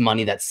take this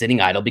money that's sitting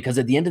idle, because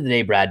at the end of the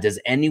day, Brad, does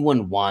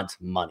anyone want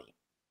money?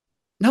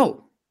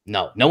 No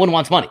one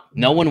wants money.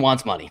 No one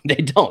wants money. They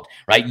don't,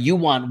 right? You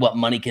want what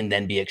money can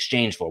then be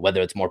exchanged for, whether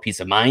it's more peace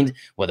of mind,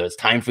 whether it's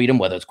time freedom,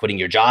 whether it's quitting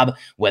your job,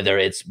 whether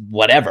it's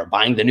whatever,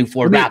 buying the new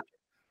Ford Raptor.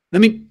 Let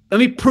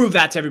me prove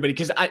that to everybody,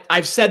 because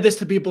I've said this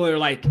to people that are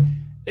like,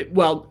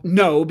 well,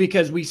 no,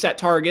 because we set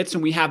targets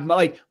and we have,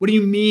 like, what do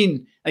you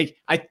mean? Like,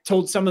 I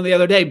told someone the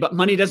other day, but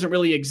money doesn't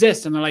really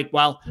exist. And they're like,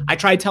 well, I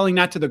tried telling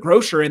that to the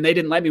grocer and they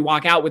didn't let me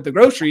walk out with the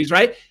groceries,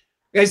 right?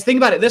 You guys, think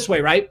about it this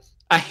way, right?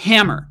 A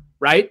hammer,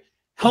 right?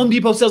 Home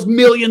Depot sells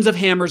millions of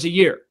hammers a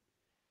year,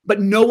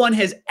 but no one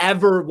has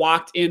ever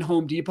walked in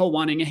Home Depot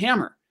wanting a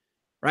hammer,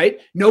 right?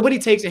 Nobody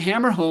takes a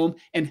hammer home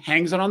and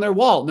hangs it on their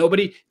wall.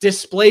 Nobody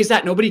displays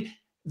that.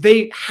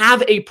 They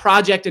have a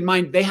project in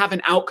mind. They have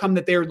an outcome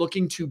that they're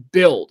looking to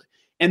build.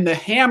 And the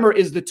hammer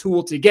is the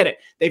tool to get it.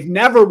 They've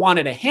never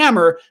wanted a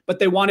hammer, but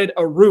they wanted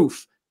a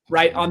roof,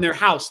 right, on their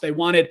house. They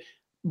wanted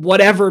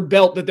whatever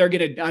built that they're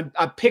going to,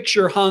 a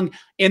picture hung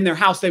in their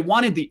house. They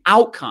wanted the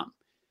outcome.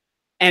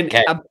 And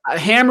a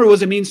hammer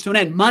was a means to an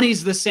end.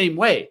 Money's the same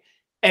way.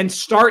 And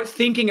start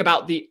thinking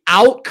about the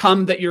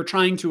outcome that you're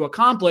trying to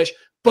accomplish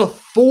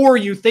before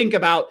you think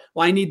about,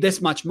 well, I need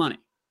this much money.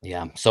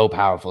 Yeah, so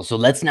powerful. So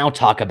let's now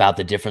talk about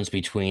the difference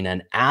between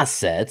an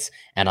asset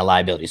and a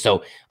liability.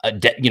 So,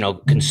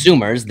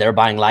 consumers, they're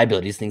buying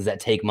liabilities, things that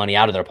take money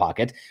out of their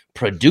pocket.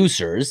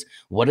 Producers,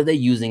 what are they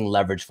using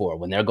leverage for?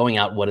 When they're going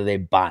out, what are they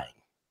buying?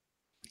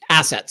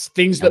 Assets,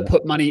 things that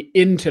put money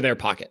into their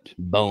pocket.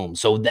 Boom.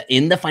 So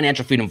in the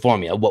financial freedom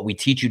formula, what we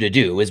teach you to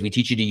do is we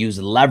teach you to use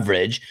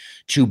leverage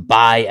to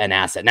buy an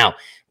asset. Now,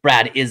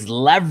 Brad, is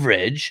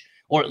leverage...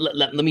 Or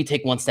let me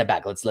take one step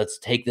back. Let's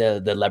take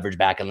the leverage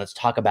back and let's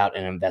talk about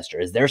an investor.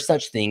 Is there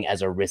such thing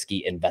as a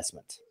risky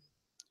investment?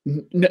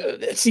 No,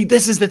 see,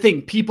 this is the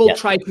thing. People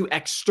try to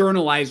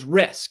externalize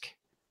risk,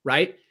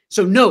 right?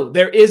 So no,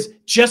 there is,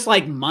 just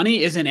like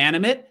money is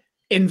inanimate,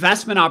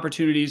 investment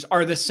opportunities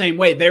are the same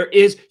way.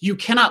 You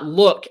cannot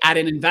look at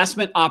an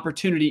investment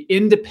opportunity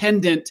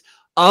independent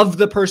of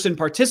the person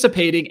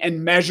participating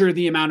and measure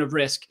the amount of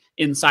risk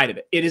inside of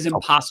it. It is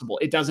impossible.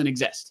 It doesn't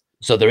exist.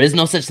 So there is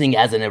no such thing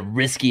as a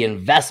risky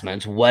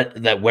investment. Where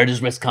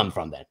does risk come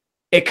from then?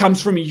 It comes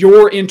from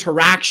your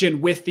interaction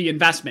with the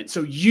investment.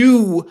 So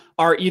you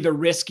are either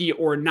risky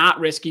or not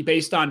risky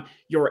based on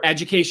your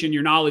education,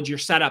 your knowledge, your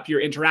setup, your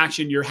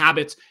interaction, your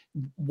habits,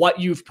 what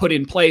you've put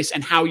in place,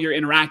 and how you're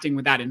interacting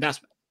with that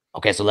investment.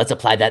 Okay, so let's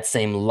apply that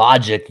same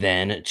logic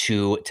then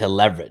to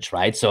leverage,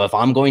 right? So if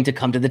I'm going to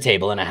come to the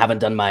table and I haven't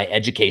done my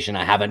education,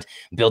 I haven't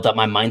built up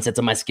my mindsets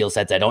and my skill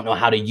sets, I don't know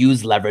how to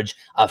use leverage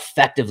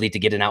effectively to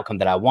get an outcome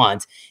that I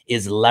want,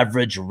 is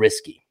leverage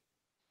risky?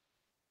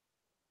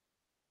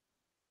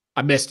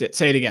 I missed it.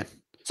 Say it again.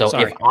 So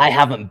if I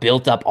haven't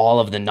built up all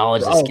of the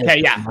knowledge, the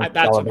skills,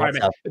 that's what I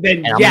meant.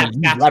 Then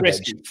that's leverage,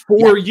 risky.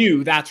 For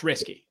you, that's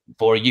risky.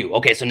 For you.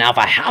 Okay, so now if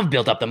I have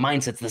built up the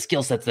mindsets, the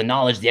skill sets, the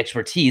knowledge, the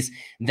expertise,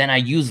 then I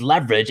use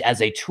leverage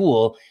as a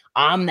tool.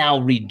 I'm now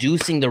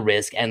reducing the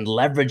risk, and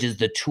leverage is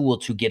the tool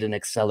to get an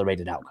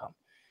accelerated outcome.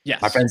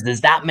 Yes. My friends,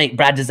 does that make,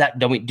 Brad,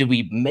 did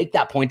we make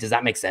that point? Does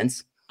that make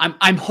sense?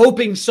 I'm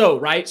hoping so,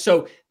 right?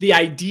 So the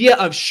idea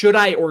of should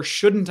I or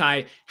shouldn't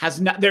I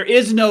there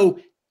is no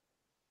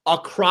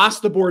across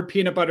the board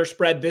peanut butter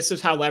spread. This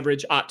is how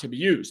leverage ought to be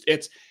used.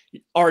 It's,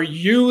 are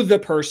you the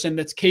person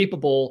that's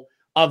capable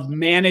of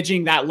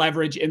managing that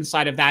leverage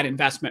inside of that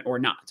investment or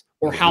not,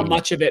 or how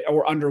much of it,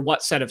 or under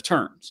what set of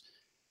terms,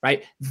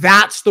 right?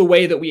 That's the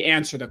way that we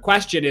answer the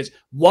question, is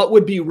what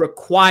would be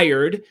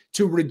required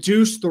to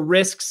reduce the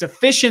risk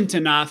sufficient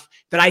enough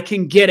that I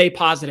can get a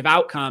positive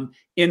outcome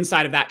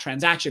inside of that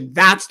transaction.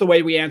 That's the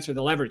way we answer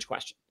the leverage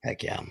question.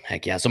 Heck yeah.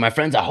 Heck yeah. So my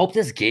friends, I hope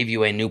this gave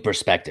you a new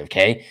perspective.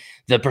 Okay.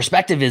 The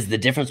perspective is the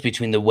difference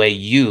between the way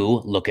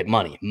you look at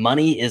money.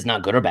 Money is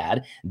not good or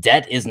bad.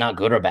 Debt is not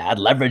good or bad.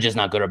 Leverage is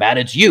not good or bad.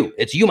 It's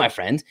you, my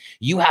friend.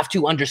 You have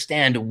to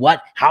understand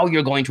how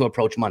you're going to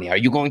approach money. Are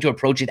you going to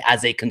approach it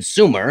as a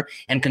consumer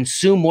and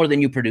consume more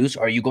than you produce?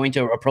 Or are you going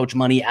to approach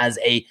money as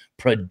a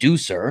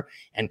producer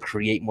and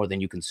create more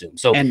than you consume?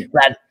 So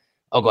Brad,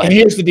 oh, go ahead. And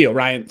here's the deal,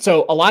 Ryan.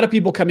 So a lot of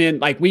people come in,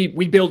 like we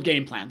build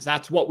game plans.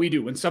 That's what we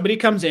do. When somebody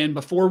comes in,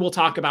 before we'll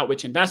talk about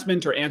which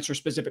investment or answer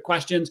specific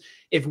questions,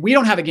 if we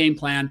don't have a game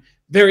plan,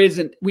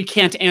 we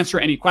can't answer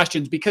any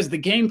questions, because the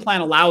game plan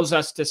allows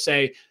us to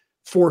say,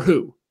 for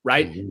who,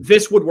 right? Mm-hmm.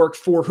 This would work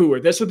for who, or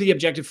this would be the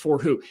objective for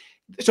who.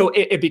 So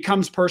it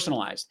becomes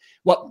personalized.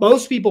 What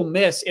most people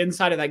miss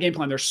inside of that game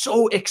plan, they're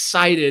so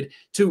excited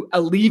to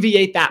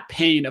alleviate that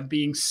pain of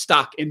being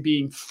stuck and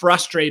being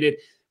frustrated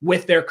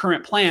with their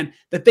current plan,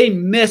 that they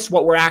miss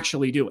what we're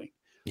actually doing.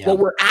 Yeah. What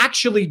we're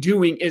actually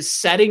doing is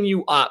setting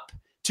you up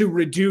to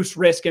reduce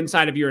risk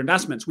inside of your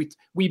investments.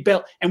 We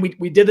built, and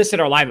we did this at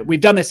our live.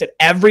 We've done this at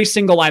every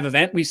single live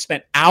event. We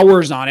spent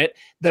hours on it.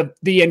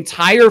 The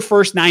entire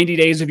first 90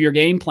 days of your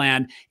game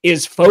plan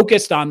is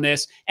focused on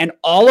this. And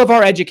all of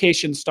our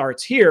education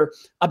starts here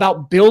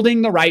about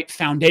building the right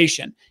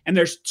foundation. And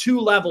there's 2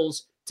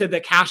 levels to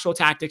the Cash Flow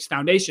Tactics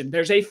Foundation.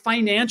 There's a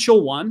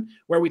financial one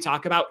where we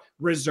talk about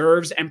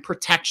reserves and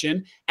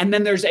protection. And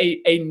then there's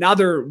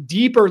another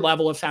deeper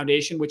level of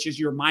foundation, which is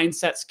your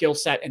mindset, skill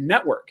set, and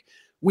network.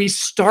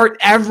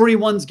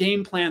 Everyone's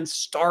game plan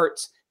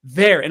starts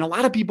there. And a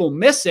lot of people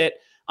miss it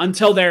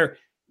until they're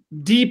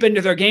deep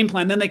into their game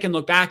plan. Then they can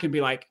look back and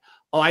be like,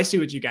 oh, I see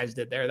what you guys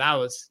did there. That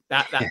was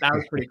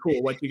pretty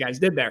cool what you guys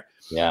did there.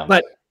 Yeah.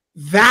 But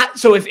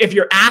so if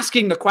you're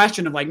asking the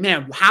question of like,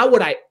 man, how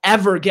would I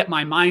ever get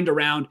my mind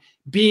around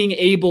being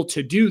able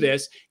to do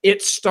this?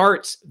 It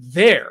starts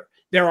there.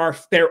 There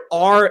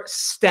are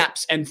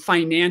steps and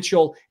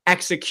financial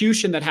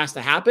execution that has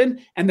to happen.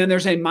 And then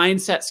there's a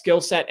mindset,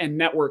 skill set, and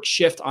network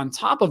shift on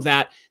top of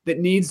that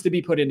needs to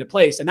be put into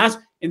place. And that's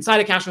inside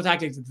of Cash Flow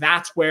Tactics.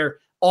 That's where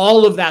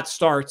all of that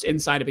starts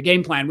inside of a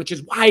game plan, which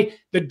is why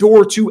the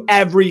door to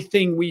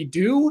everything we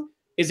do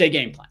is a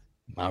game plan.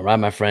 All right,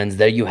 my friends,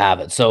 there you have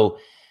it. So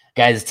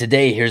guys,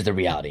 today, here's the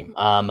reality.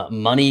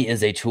 Money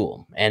is a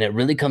tool, and it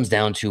really comes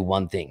down to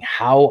one thing.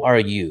 How are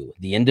you,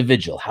 the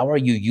individual, how are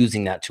you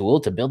using that tool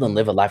to build and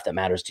live a life that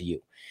matters to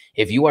you?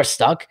 If you are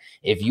stuck,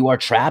 if you are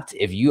trapped,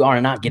 if you are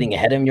not getting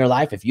ahead in your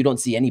life, if you don't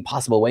see any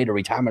possible way to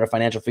retirement or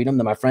financial freedom,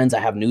 then my friends, I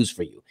have news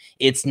for you.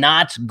 It's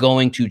not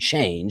going to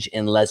change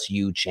unless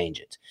you change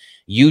it.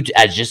 You,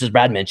 just as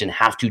Brad mentioned,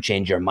 have to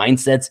change your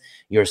mindsets,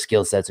 your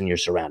skill sets, and your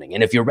surrounding.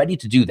 And if you're ready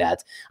to do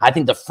that, I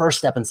think the first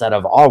step inside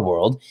of our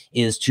world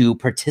is to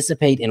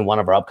participate in one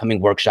of our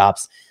upcoming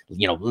workshops.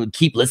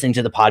 Keep listening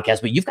to the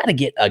podcast, but you've got to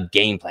get a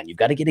game plan. You've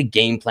got to get a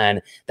game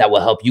plan that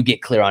will help you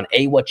get clear on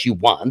A, what you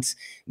want,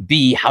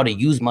 B, how to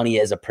use money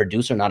as a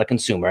producer, not a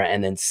consumer,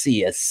 and then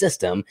C, a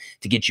system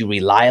to get you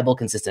reliable,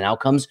 consistent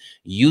outcomes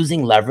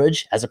using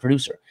leverage as a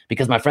producer.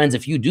 Because my friends,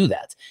 if you do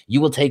that,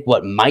 you will take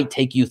what might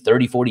take you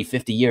 30, 40,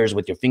 50 years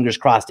with your fingers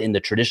crossed in the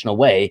traditional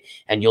way,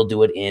 and you'll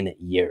do it in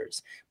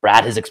years.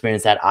 Brad has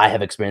experienced that. I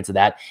have experienced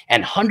that.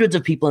 And hundreds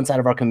of people inside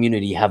of our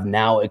community have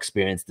now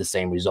experienced the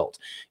same result.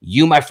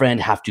 You, my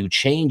friend, have to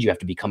change. You have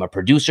to become a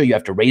producer. You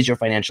have to raise your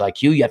financial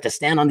IQ. You have to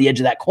stand on the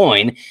edge of that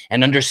coin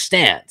and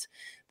understand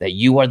that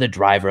you are the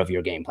driver of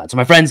your game plan. So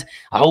my friends,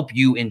 I hope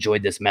you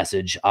enjoyed this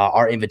message.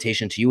 Our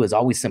invitation to you is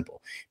always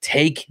simple.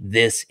 Take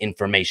this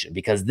information,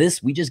 because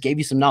we just gave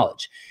you some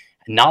knowledge.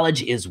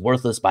 Knowledge is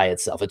worthless by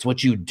itself. It's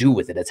what you do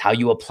with it. It's how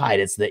you apply it.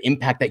 It's the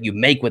impact that you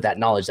make with that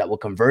knowledge that will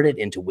convert it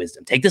into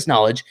wisdom. Take this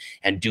knowledge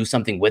and do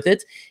something with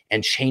it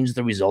and change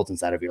the results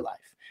inside of your life.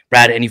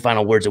 Brad, any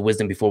final words of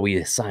wisdom before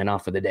we sign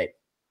off for the day?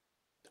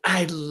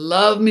 I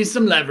love me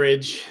some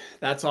leverage.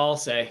 That's all I'll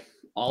say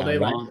all day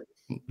long.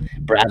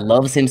 Brad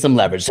loves him some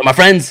leverage. So my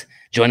friends,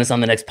 join us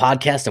on the next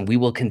podcast, and we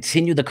will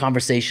continue the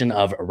conversation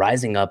of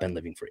rising up and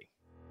living free.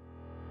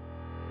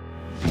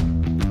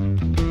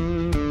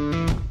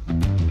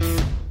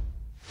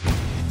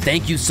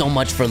 Thank you so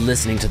much for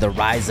listening to the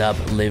Rise Up,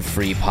 Live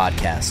Free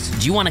podcast.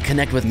 Do you want to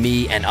connect with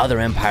me and other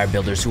empire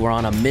builders who are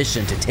on a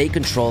mission to take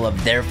control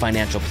of their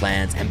financial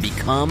plans and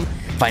become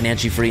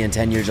financially free in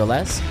 10 years or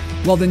less?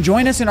 Well, then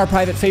join us in our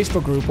private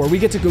Facebook group where we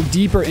get to go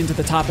deeper into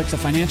the topics of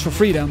financial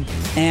freedom.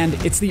 And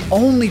it's the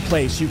only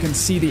place you can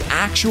see the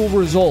actual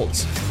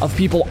results of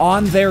people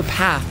on their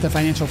path to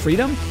financial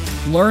freedom,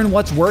 learn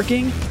what's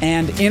working,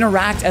 and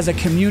interact as a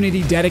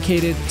community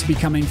dedicated to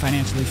becoming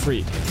financially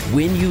free.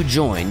 When you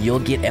join, you'll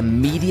get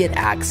immediate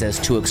access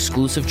to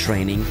exclusive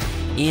training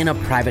in a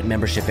private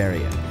membership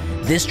area.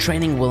 This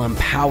training will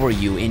empower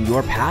you in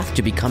your path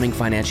to becoming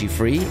financially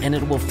free, and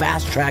it will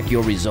fast track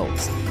your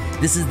results.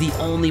 This is the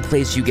only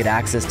place you get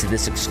access to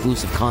this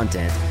exclusive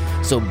content,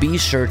 so be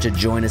sure to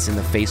join us in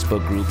the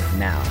Facebook group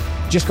now.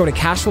 Just go to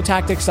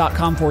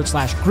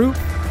cashflowtactics.com/group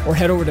or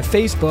head over to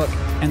Facebook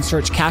and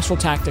search Cashflow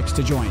Tactics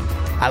to join.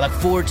 I look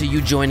forward to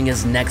you joining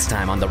us next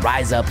time on the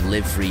Rise Up,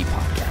 Live Free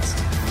podcast.